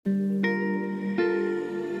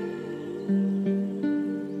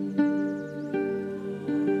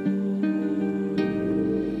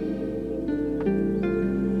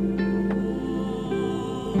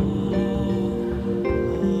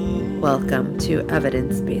Welcome to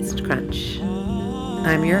Evidence-Based Crunch.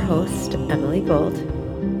 I'm your host, Emily Gold,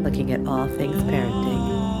 looking at all things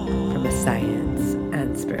parenting from a science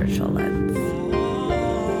and spiritual lens.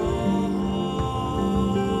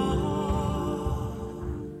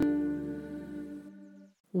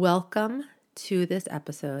 Welcome to this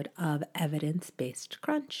episode of Evidence-Based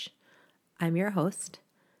Crunch. I'm your host,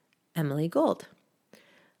 Emily Gold.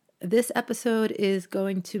 This episode is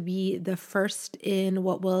going to be the first in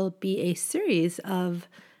what will be a series of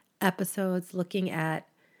episodes looking at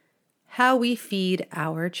how we feed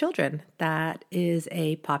our children. That is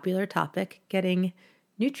a popular topic. Getting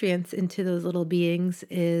nutrients into those little beings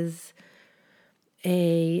is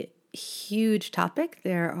a huge topic.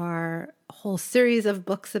 There are a whole series of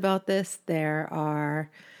books about this. There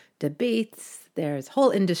are debates. There's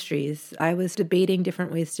whole industries. I was debating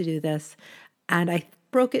different ways to do this, and I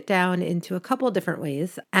broke it down into a couple different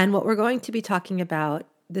ways. And what we're going to be talking about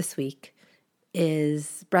this week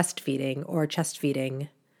is breastfeeding or chest feeding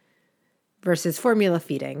versus formula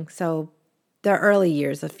feeding. So the early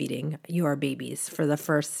years of feeding your babies for the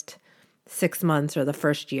first 6 months or the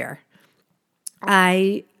first year.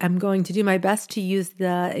 I am going to do my best to use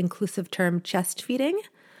the inclusive term chest feeding.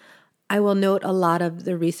 I will note a lot of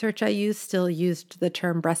the research I use still used the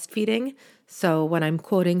term breastfeeding. So when I'm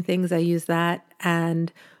quoting things, I use that.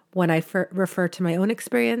 And when I refer to my own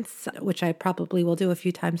experience, which I probably will do a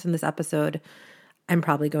few times in this episode, I'm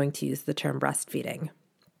probably going to use the term breastfeeding.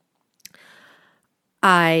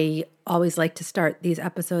 I always like to start these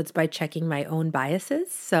episodes by checking my own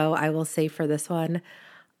biases. So I will say for this one,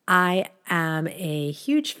 I am a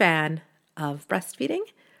huge fan of breastfeeding.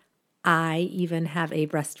 I even have a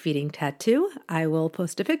breastfeeding tattoo. I will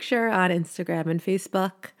post a picture on Instagram and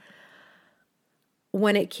Facebook.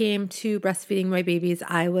 When it came to breastfeeding my babies,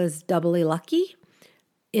 I was doubly lucky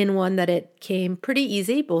in one that it came pretty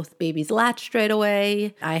easy. Both babies latched right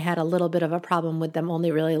away. I had a little bit of a problem with them only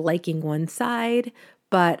really liking one side,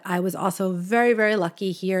 but I was also very, very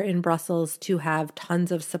lucky here in Brussels to have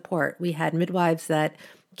tons of support. We had midwives that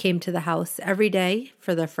came to the house every day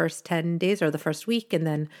for the first 10 days or the first week, and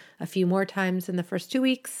then a few more times in the first 2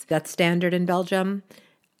 weeks. That's standard in Belgium.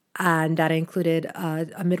 And that included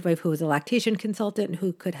a midwife who was a lactation consultant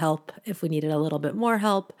who could help if we needed a little bit more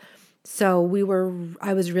help. So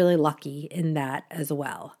I was really lucky in that as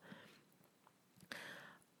well.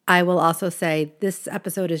 I will also say this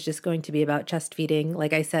episode is just going to be about chest feeding,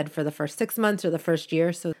 like I said, for the first 6 months or the first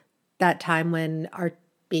year. So that time when our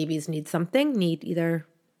babies need either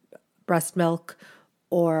breast milk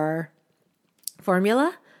or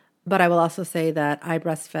formula. But I will also say that I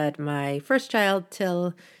breastfed my first child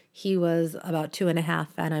till he was about 2.5,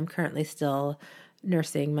 and I'm currently still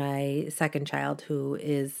nursing my second child, who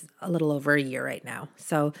is a little over a year right now.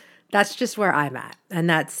 So that's just where I'm at. And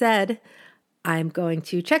that said, I'm going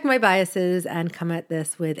to check my biases and come at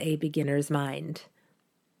this with a beginner's mind.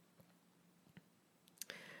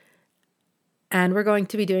 And we're going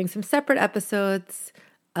to be doing some separate episodes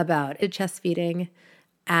about chest feeding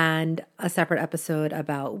and a separate episode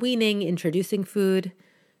about weaning, introducing food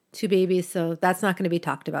to babies. So that's not going to be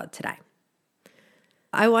talked about today.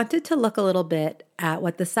 I wanted to look a little bit at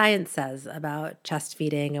what the science says about chest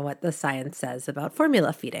feeding and what the science says about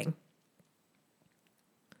formula feeding.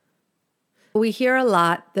 We hear a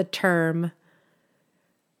lot the term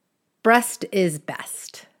breast is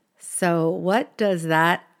best. So what does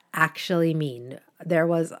that actually mean? There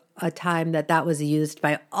was a time that was used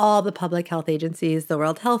by all the public health agencies, the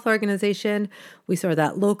World Health Organization. We saw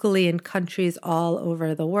that locally in countries all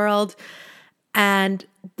over the world. And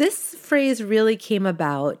this phrase really came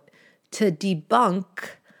about to debunk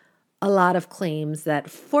a lot of claims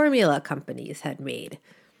that formula companies had made.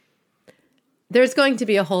 There's going to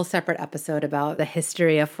be a whole separate episode about the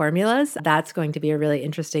history of formulas. That's going to be a really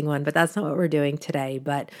interesting one, but that's not what we're doing today.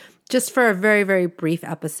 But just for a very, very brief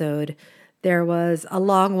episode, there was a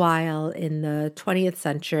long while in the 20th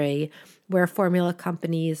century where formula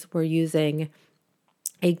companies were using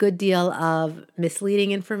a good deal of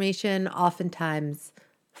misleading information, oftentimes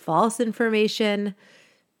false information,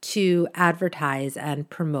 to advertise and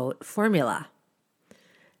promote formula.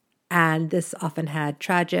 And this often had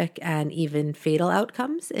tragic and even fatal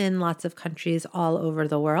outcomes in lots of countries all over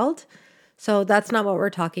the world. So that's not what we're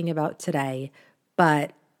talking about today.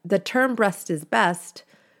 But the term breast is best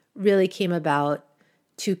really came about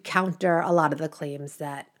to counter a lot of the claims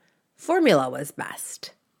that formula was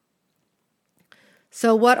best.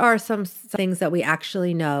 So what are some things that we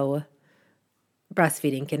actually know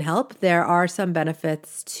breastfeeding can help? There are some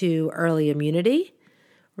benefits to early immunity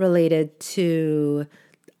related to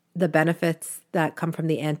the benefits that come from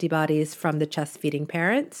the antibodies from the chest feeding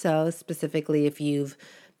parent. So specifically, if you've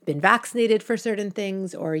been vaccinated for certain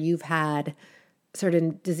things or you've had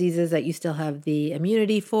certain diseases that you still have the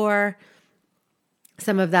immunity for,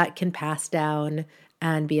 some of that can pass down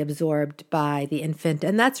and be absorbed by the infant.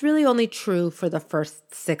 And that's really only true for the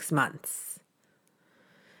first 6 months.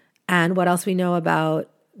 And what else we know about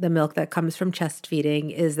the milk that comes from chest feeding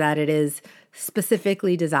is that it is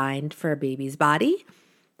specifically designed for a baby's body.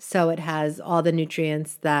 So it has all the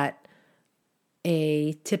nutrients that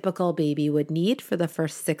a typical baby would need for the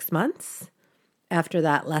first 6 months. After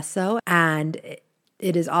that, less so. And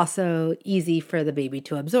it is also easy for the baby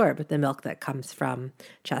to absorb the milk that comes from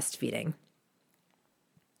chest feeding.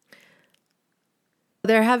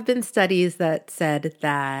 There have been studies that said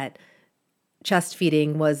that chest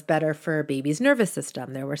feeding was better for a baby's nervous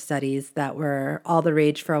system. There were studies that were all the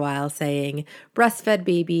rage for a while saying breastfed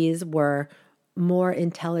babies were more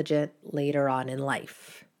intelligent later on in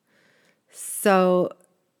life. So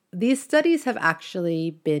these studies have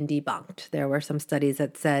actually been debunked. There were some studies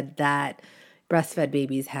that said that breastfed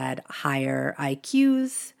babies had higher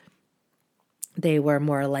IQs. They were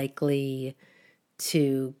more likely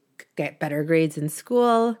to get better grades in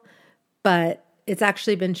school, but it's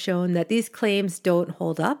actually been shown that these claims don't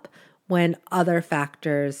hold up when other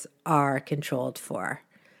factors are controlled for.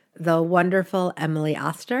 The wonderful Emily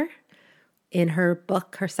Oster, in her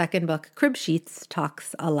book, her second book, Crib Sheets,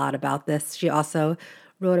 talks a lot about this. She also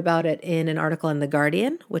wrote about it in an article in The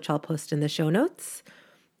Guardian, which I'll post in the show notes.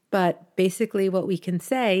 But basically what we can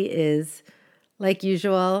say is, like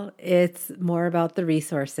usual, it's more about the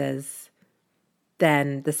resources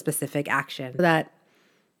than the specific action. That,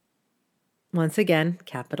 once again,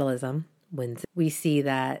 capitalism wins. We see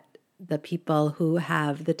that the people who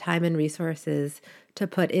have the time and resources to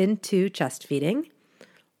put into chest feeding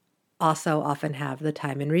also often have the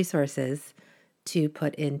time and resources to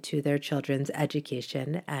put into their children's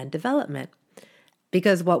education and development.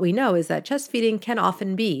 Because what we know is that chest feeding can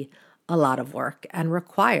often be a lot of work and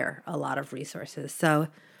require a lot of resources. So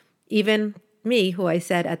even me, who I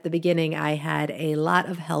said at the beginning I had a lot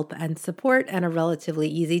of help and support and a relatively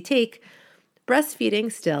easy take,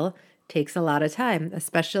 breastfeeding still takes a lot of time,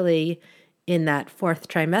 especially in that 4th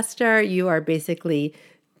trimester. You are basically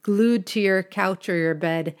glued to your couch or your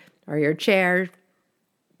bed or your chair,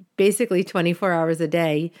 basically 24 hours a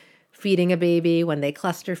day, feeding a baby when they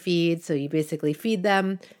cluster feed. So you basically feed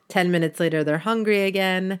them. 10 minutes later, they're hungry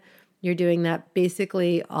again. You're doing that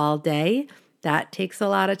basically all day. That takes a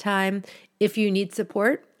lot of time. If you need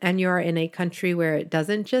support and you're in a country where it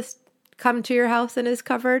doesn't just come to your house and is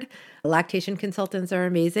covered, lactation consultants are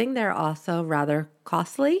amazing. They're also rather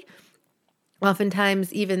costly.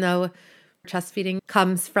 Oftentimes, even though chest feeding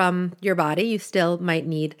comes from your body, you still might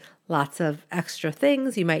need lots of extra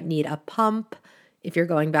things. You might need a pump if you're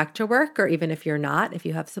going back to work, or even if you're not, if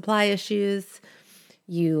you have supply issues.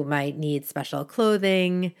 You might need special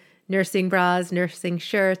clothing, nursing bras, nursing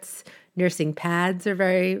shirts, nursing pads are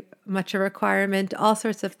very much a requirement, all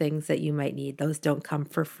sorts of things that you might need. Those don't come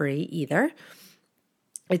for free either.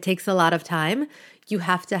 It takes a lot of time. You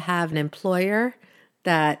have to have an employer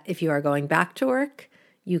that if you are going back to work,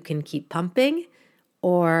 you can keep pumping,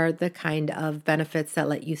 or the kind of benefits that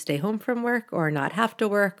let you stay home from work or not have to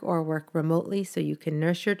work or work remotely so you can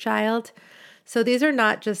nurse your child. So these are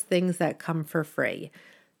not just things that come for free.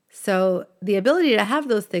 So the ability to have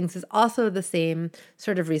those things is also the same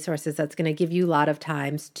sort of resources that's going to give you a lot of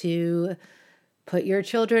times to put your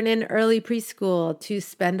children in early preschool, to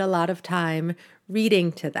spend a lot of time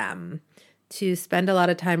reading to them, to spend a lot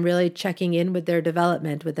of time really checking in with their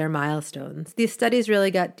development, with their milestones. These studies really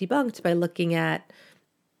got debunked by looking at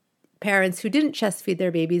parents who didn't chest feed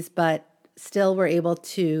their babies, but still were able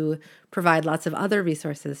to provide lots of other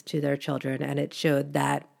resources to their children. And it showed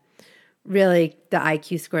that really the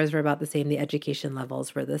IQ scores were about the same. The education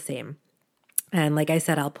levels were the same. And like I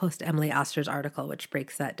said, I'll post Emily Oster's article, which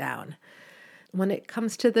breaks that down. When it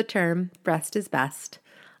comes to the term breast is best,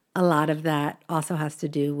 a lot of that also has to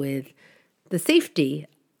do with the safety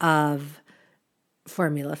of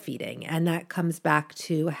formula feeding. And that comes back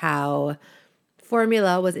to how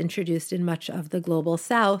formula was introduced in much of the global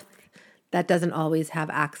South that doesn't always have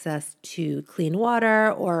access to clean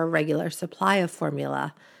water or a regular supply of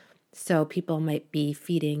formula. So people might be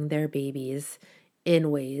feeding their babies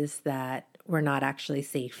in ways that were not actually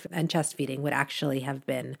safe, and chest feeding would actually have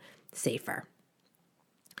been safer.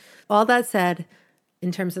 All that said,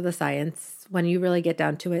 in terms of the science, when you really get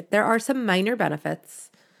down to it, there are some minor benefits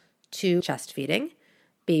to chest feeding.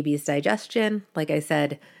 Baby's digestion, like I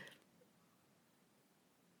said,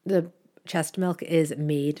 the chest milk is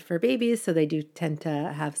made for babies, so they do tend to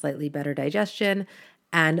have slightly better digestion,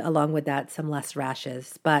 and along with that, some less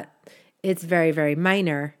rashes. But it's very, very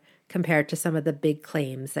minor compared to some of the big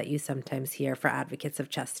claims that you sometimes hear for advocates of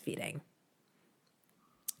chest feeding.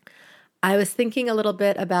 I was thinking a little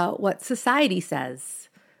bit about what society says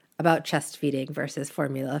about chest feeding versus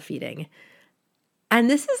formula feeding. And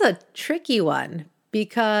this is a tricky one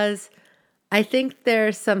because I think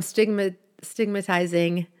there's some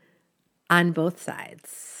stigmatizing on both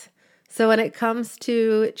sides. So when it comes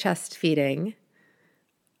to chest feeding,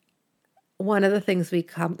 one of the things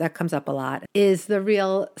that comes up a lot is the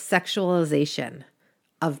real sexualization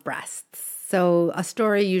of breasts. So a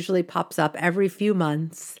story usually pops up every few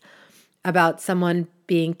months about someone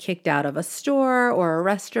being kicked out of a store or a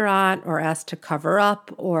restaurant or asked to cover up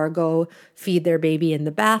or go feed their baby in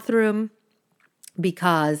the bathroom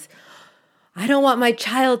because I don't want my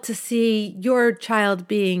child to see your child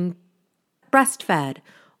being breastfed,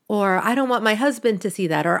 or I don't want my husband to see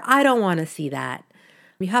that, or I don't want to see that.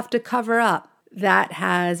 You have to cover up. That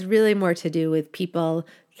has really more to do with people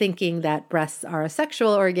thinking that breasts are a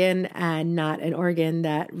sexual organ and not an organ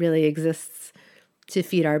that really exists to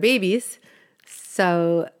feed our babies.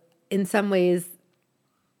 So in some ways,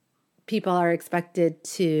 people are expected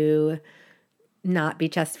to not be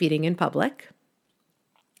chest feeding in public.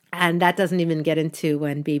 And that doesn't even get into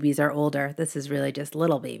when babies are older. This is really just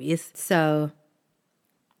little babies. So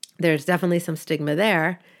there's definitely some stigma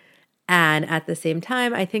there. And at the same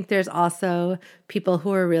time, I think there's also people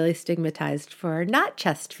who are really stigmatized for not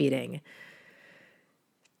chest feeding.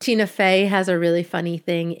 Tina Fey has a really funny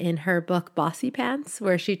thing in her book, Bossy Pants,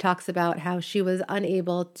 where she talks about how she was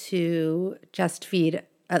unable to chest feed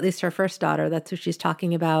at least her first daughter. That's who she's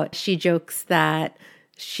talking about. She jokes that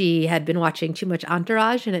she had been watching too much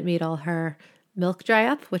Entourage and it made all her milk dry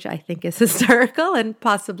up, which I think is hysterical and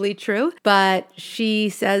possibly true. But she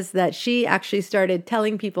says that she actually started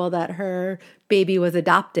telling people that her baby was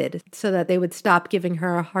adopted so that they would stop giving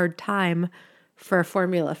her a hard time for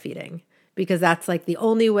formula feeding, because that's like the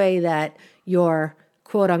only way that you're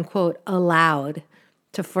quote unquote allowed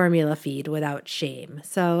to formula feed without shame.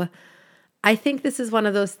 So I think this is one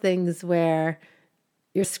of those things where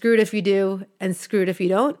you're screwed if you do and screwed if you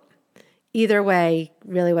don't. Either way,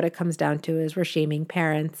 really what it comes down to is we're shaming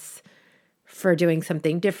parents for doing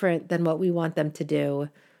something different than what we want them to do,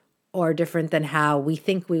 or different than how we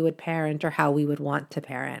think we would parent or how we would want to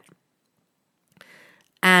parent.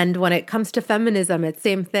 And when it comes to feminism, it's the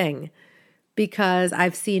same thing, because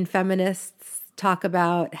I've seen feminists talk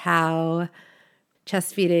about how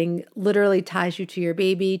chest feeding literally ties you to your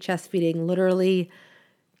baby. Chest feeding literally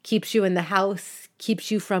keeps you in the house,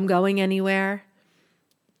 keeps you from going anywhere.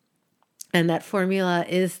 And that formula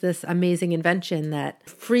is this amazing invention that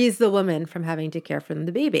frees the woman from having to care for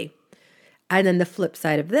the baby. And then the flip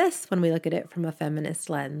side of this, when we look at it from a feminist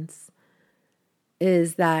lens,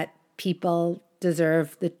 is that people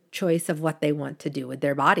deserve the choice of what they want to do with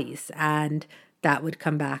their bodies. And that would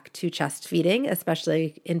come back to chest feeding,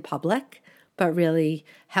 especially in public, but really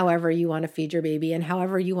however you want to feed your baby and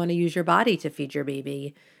however you want to use your body to feed your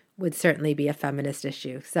baby would certainly be a feminist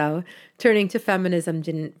issue. So turning to feminism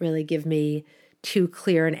didn't really give me too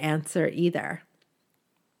clear an answer either.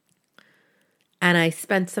 And I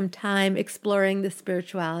spent some time exploring the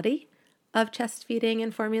spirituality of chest feeding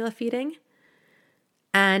and formula feeding.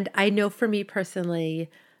 And I know for me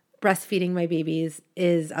personally, breastfeeding my babies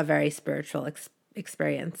is a very spiritual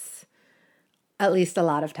experience. At least a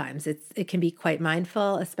lot of times. It can be quite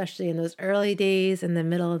mindful, especially in those early days in the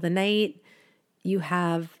middle of the night. You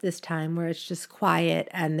have this time where it's just quiet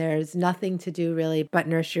and there's nothing to do really but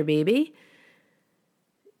nurse your baby.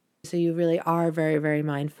 So you really are very, very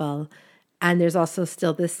mindful. And there's also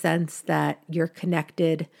still this sense that you're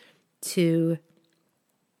connected to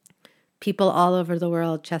people all over the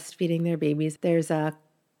world chest feeding their babies. There's a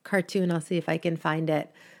cartoon, I'll see if I can find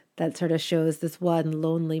it, that sort of shows this one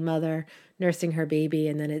lonely mother nursing her baby,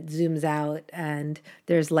 and then it zooms out and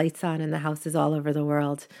there's lights on in the houses all over the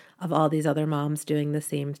world of all these other moms doing the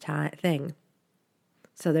same thing.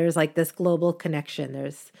 So there's like this global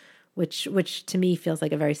connection, which to me feels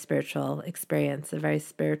like a very spiritual experience, a very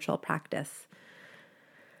spiritual practice.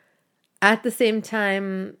 At the same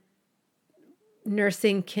time,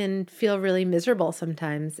 nursing can feel really miserable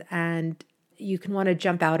sometimes, and you can want to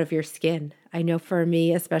jump out of your skin. I know for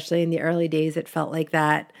me, especially in the early days, it felt like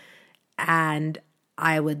that. And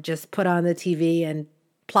I would just put on the TV and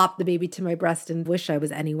plop the baby to my breast and wish I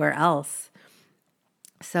was anywhere else.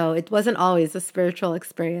 So it wasn't always a spiritual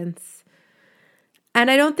experience.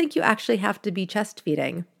 And I don't think you actually have to be chest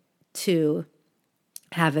feeding to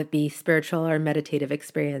have it be spiritual or meditative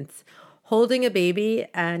experience. holding a baby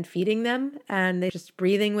and feeding them and they're just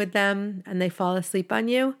breathing with them and they fall asleep on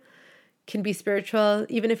you can be spiritual,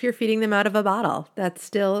 even if you're feeding them out of a bottle. That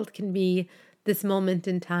still can be this moment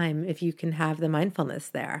in time if you can have the mindfulness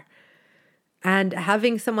there. And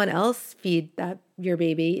having someone else feed your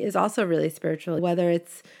baby is also really spiritual, whether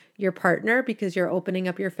it's your partner because you're opening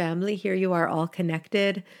up your family. Here you are all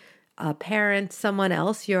connected, a parent, someone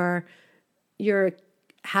else. You're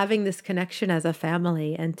having this connection as a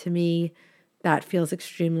family. And to me, that feels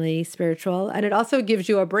extremely spiritual. And it also gives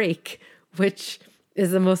you a break, which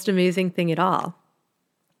is the most amazing thing at all.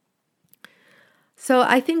 So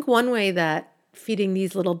I think one way that feeding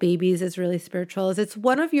these little babies is really spiritual is it's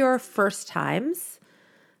one of your first times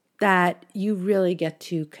that you really get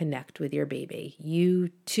to connect with your baby.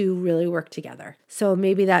 You two really work together. So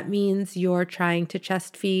maybe that means you're trying to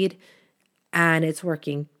chest feed and it's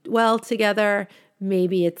working well together.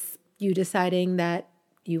 Maybe it's you deciding that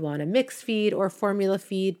you want to mix feed or formula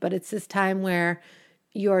feed, but it's this time where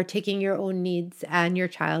you're taking your own needs and your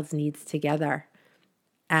child's needs together.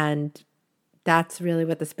 And that's really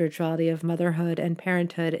what the spirituality of motherhood and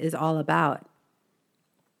parenthood is all about.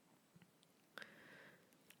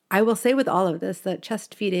 I will say with all of this that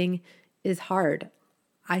chest feeding is hard.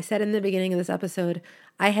 I said in the beginning of this episode,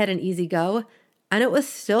 I had an easy go, and it was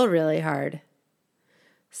still really hard.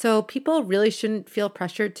 So people really shouldn't feel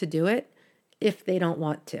pressured to do it if they don't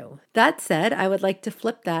want to. That said, I would like to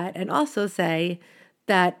flip that and also say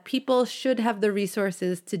that people should have the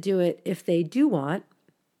resources to do it if they do want,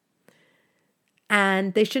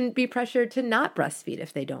 and they shouldn't be pressured to not breastfeed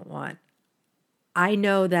if they don't want. I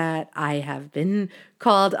know that I have been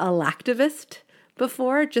called a lactivist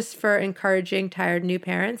before just for encouraging tired new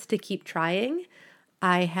parents to keep trying.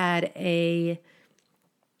 I had a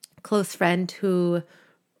close friend who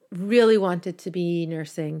really wanted to be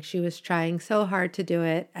nursing. She was trying so hard to do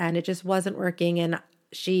it and it just wasn't working. And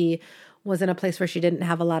she was in a place where she didn't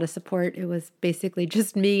have a lot of support. It was basically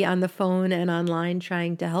just me on the phone and online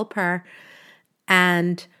trying to help her.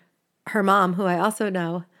 And her mom, who I also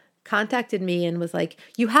know, contacted me and was like,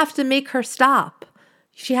 you have to make her stop.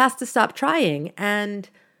 She has to stop trying. And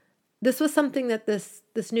this was something that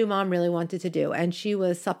this new mom really wanted to do. And she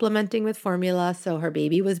was supplementing with formula. So her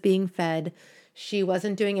baby was being fed. She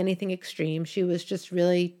wasn't doing anything extreme. She was just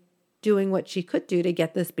really doing what she could do to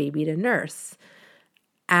get this baby to nurse.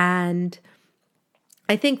 And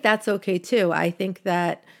I think that's okay too. I think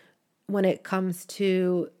that when it comes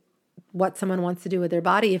to what someone wants to do with their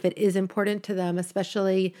body, if it is important to them,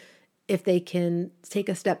 especially if they can take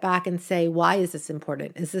a step back and say, why is this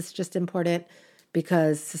important? Is this just important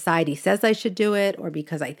because society says I should do it or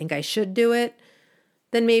because I think I should do it?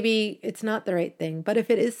 Then maybe it's not the right thing. But if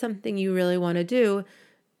it is something you really want to do,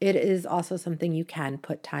 it is also something you can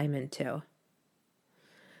put time into.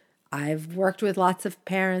 I've worked with lots of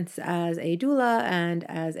parents as a doula and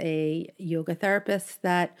as a yoga therapist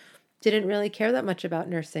that didn't really care that much about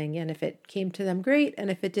nursing. And if it came to them, great. And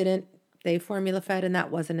if it didn't, they formula fed and that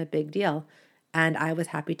wasn't a big deal. And I was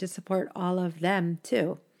happy to support all of them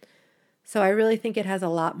too. So I really think it has a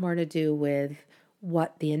lot more to do with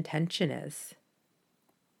what the intention is.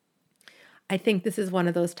 I think this is one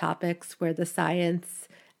of those topics where the science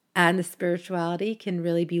and the spirituality can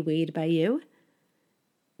really be weighed by you.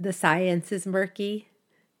 The science is murky.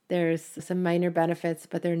 There's some minor benefits,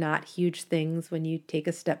 but they're not huge things when you take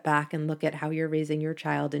a step back and look at how you're raising your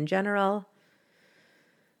child in general.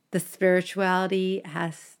 The spirituality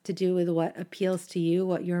has to do with what appeals to you,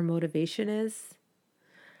 what your motivation is.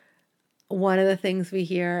 One of the things we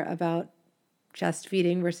hear about chest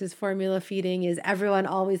feeding versus formula feeding is everyone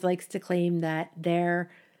always likes to claim that their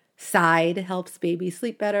side helps babies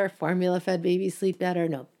sleep better, formula-fed babies sleep better,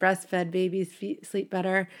 no, breastfed babies sleep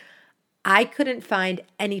better. I couldn't find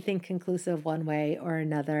anything conclusive one way or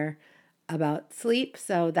another about sleep,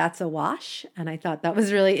 so that's a wash. And I thought that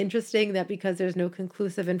was really interesting that because there's no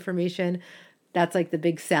conclusive information, that's like the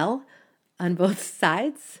big sell on both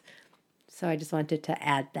sides. So I just wanted to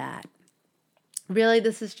add that. Really,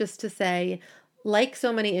 this is just to say, like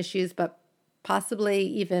so many issues, but possibly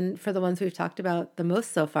even for the ones we've talked about the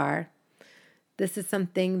most so far, this is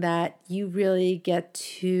something that you really get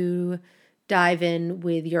to dive in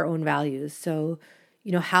with your own values. So,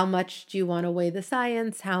 how much do you want to weigh the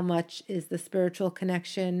science? How much is the spiritual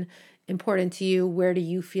connection important to you? Where do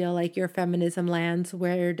you feel like your feminism lands?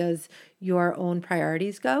 Where does your own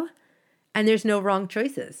priorities go? And there's no wrong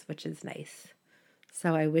choices, which is nice.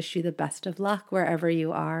 So I wish you the best of luck wherever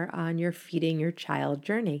you are on your feeding your child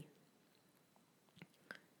journey.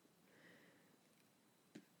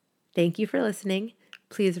 Thank you for listening.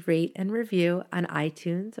 Please rate and review on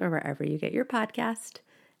iTunes or wherever you get your podcast.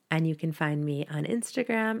 and you can find me on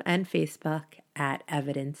Instagram and Facebook at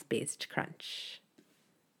Evidence Based Crunch.